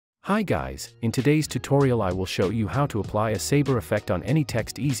Hi guys, in today's tutorial I will show you how to apply a Saber effect on any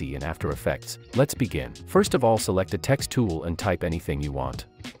text easy in After Effects. Let's begin. First of all, select a text tool and type anything you want.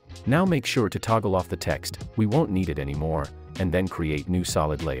 Now make sure to toggle off the text, we won't need it anymore, and then create new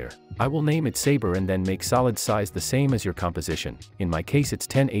solid layer. I will name it Saber and then make solid size the same as your composition. In my case it's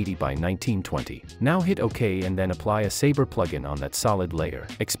 1080 by 1920. Now hit OK and then apply a Saber plugin on that solid layer.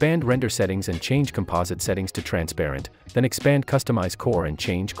 Expand render settings and change composite settings to transparent, then expand customize core and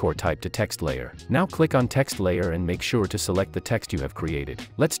change core type to text layer. Now click on text layer and make sure to select the text you have created.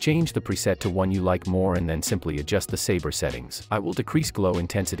 Let's change the preset to one you like more and then simply adjust the Saber settings. I will decrease glow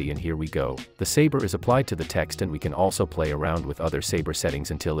intensity and here we go. The Saber is applied to the text and we can also play around with other Saber settings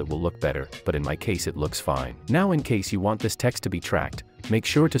until it will look better, but in my case it looks fine. Now in case you want this text to be tracked, make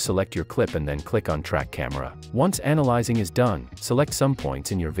sure to select your clip and then click on track camera. Once analyzing is done, select some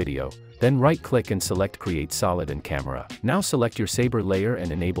points in your video, then right-click and select Create Solid and Camera. Now select your Saber layer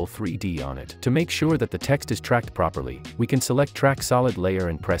and enable 3D on it. To make sure that the text is tracked properly, we can select Track Solid Layer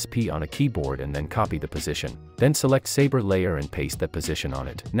and press P on a keyboard and then copy the position. Then select Saber layer and paste that position on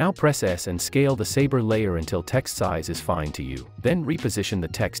it. Now press S and scale the Saber layer until text size is fine to you. Then reposition the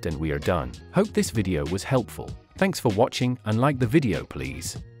text and we are done. Hope this video was helpful. Thanks for watching and like the video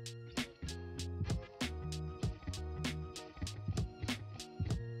please.